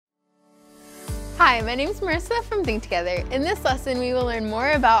Hi, my name is Marissa from Think Together. In this lesson, we will learn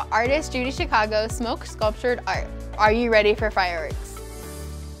more about artist Judy Chicago's smoke sculptured art. Are you ready for fireworks?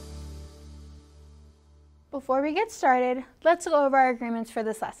 Before we get started, let's go over our agreements for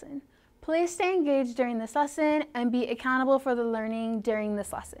this lesson. Please stay engaged during this lesson and be accountable for the learning during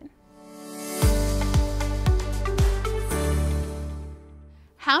this lesson.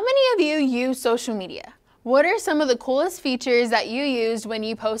 How many of you use social media? What are some of the coolest features that you used when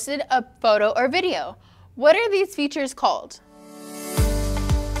you posted a photo or video? What are these features called?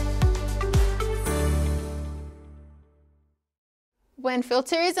 When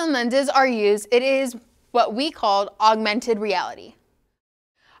filters and lenses are used, it is what we call augmented reality.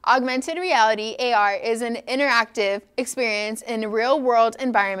 Augmented reality, AR, is an interactive experience in a real-world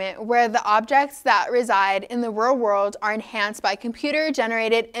environment where the objects that reside in the real world are enhanced by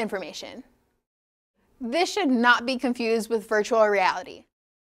computer-generated information. This should not be confused with virtual reality.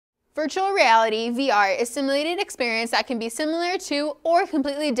 Virtual reality, VR, is a simulated experience that can be similar to or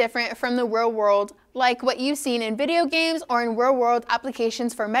completely different from the real world, like what you've seen in video games or in real-world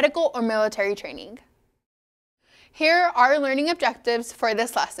applications for medical or military training. Here are our learning objectives for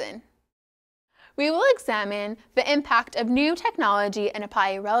this lesson. We will examine the impact of new technology and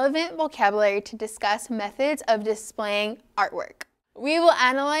apply relevant vocabulary to discuss methods of displaying artwork. We will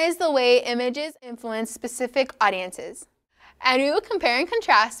analyze the way images influence specific audiences. And we will compare and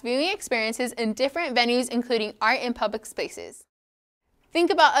contrast viewing experiences in different venues, including art and public spaces. Think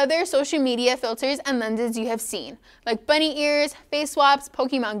about other social media filters and lenses you have seen, like bunny ears, face swaps,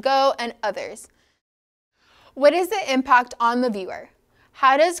 Pokemon Go, and others. What is the impact on the viewer?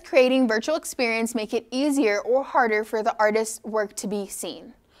 How does creating virtual experience make it easier or harder for the artist's work to be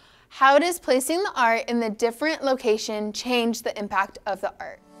seen? How does placing the art in the different location change the impact of the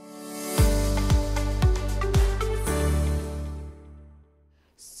art?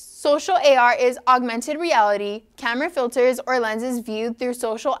 Social AR is augmented reality, camera filters or lenses viewed through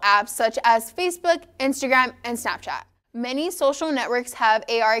social apps such as Facebook, Instagram, and Snapchat. Many social networks have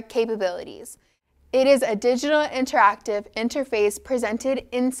AR capabilities. It is a digital interactive interface presented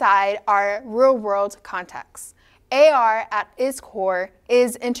inside our real-world context. AR, at its core,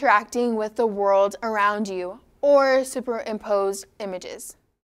 is interacting with the world around you or superimposed images.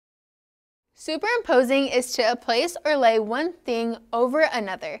 Superimposing is to place or lay one thing over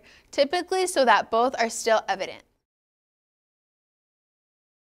another, typically so that both are still evident.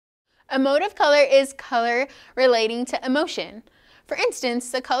 Emotive color is color relating to emotion. For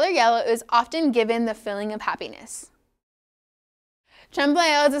instance, the color yellow is often given the feeling of happiness.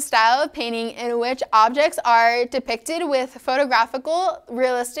 Tremblay is a style of painting in which objects are depicted with photographical,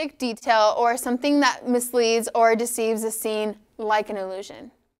 realistic detail or something that misleads or deceives the scene, like an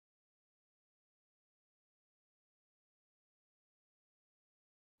illusion.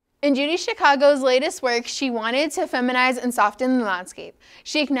 In Judy Chicago's latest work, she wanted to feminize and soften the landscape.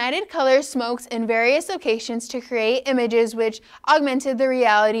 She ignited color smokes in various locations to create images which augmented the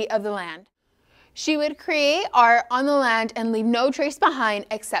reality of the land. She would create art on the land and leave no trace behind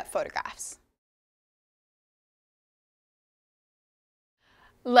except photographs.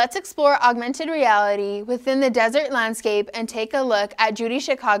 Let's explore augmented reality within the desert landscape and take a look at Judy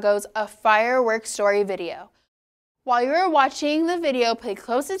Chicago's A Fireworks Story video. While you are watching the video, pay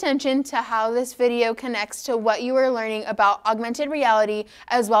close attention to how this video connects to what you are learning about augmented reality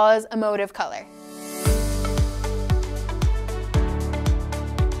as well as emotive color.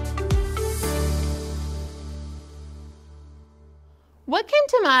 What came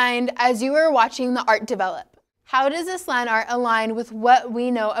to mind as you were watching the art develop? How does this land art align with what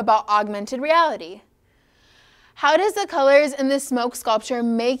we know about augmented reality? How does the colors in this smoke sculpture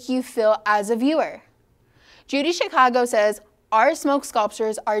make you feel as a viewer? Judy Chicago says, our smoke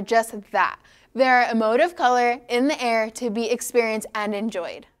sculptures are just that. They're emotive color in the air to be experienced and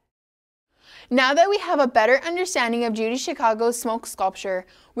enjoyed. Now that we have a better understanding of Judy Chicago's smoke sculpture,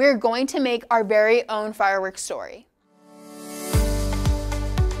 we're going to make our very own fireworks story.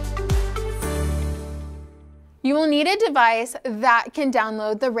 You will need a device that can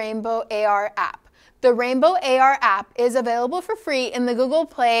download the Rainbow AR app. The Rainbow AR app is available for free in the Google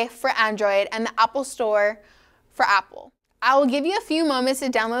Play for Android and the Apple Store for Apple. I will give you a few moments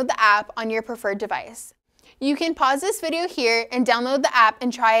to download the app on your preferred device. You can pause this video here and download the app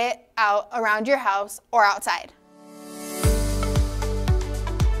and try it out around your house or outside.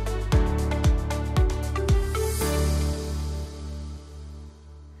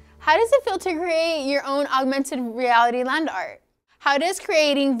 How does it feel to create your own augmented reality land art? How does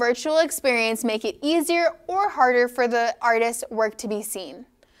creating virtual experience make it easier or harder for the artist's work to be seen?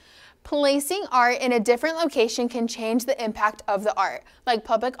 Placing art in a different location can change the impact of the art, like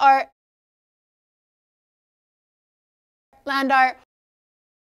public art, land art,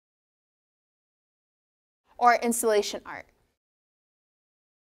 or installation art.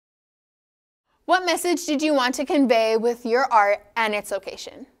 What message did you want to convey with your art and its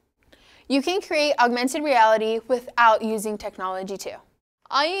location? You can create augmented reality without using technology too.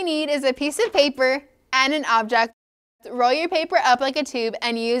 All you need is a piece of paper and an object. Roll your paper up like a tube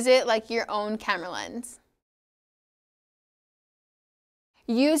and use it like your own camera lens.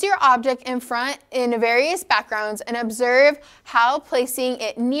 Use your object in front in various backgrounds and observe how placing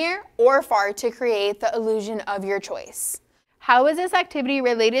it near or far to create the illusion of your choice. How is this activity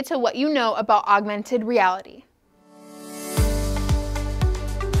related to what you know about augmented reality?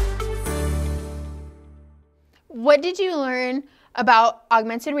 What did you learn about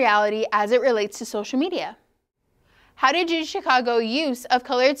augmented reality as it relates to social media? How did Judy Chicago's use of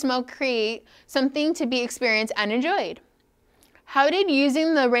colored smoke create something to be experienced and enjoyed? How did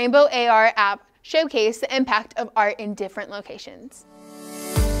using the Rainbow AR app showcase the impact of art in different locations?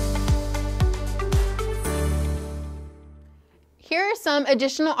 Here are some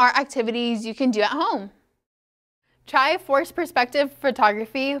additional art activities you can do at home. Try forced perspective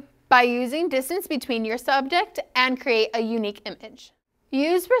photography by using distance between your subject and create a unique image.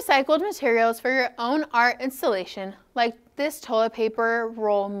 Use recycled materials for your own art installation, like this toilet paper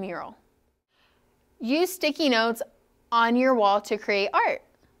roll mural. Use sticky notes on your wall to create art.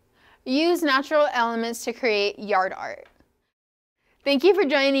 Use natural elements to create yard art. Thank you for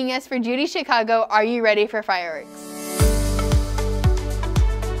joining us for Judy Chicago. Are you ready for fireworks?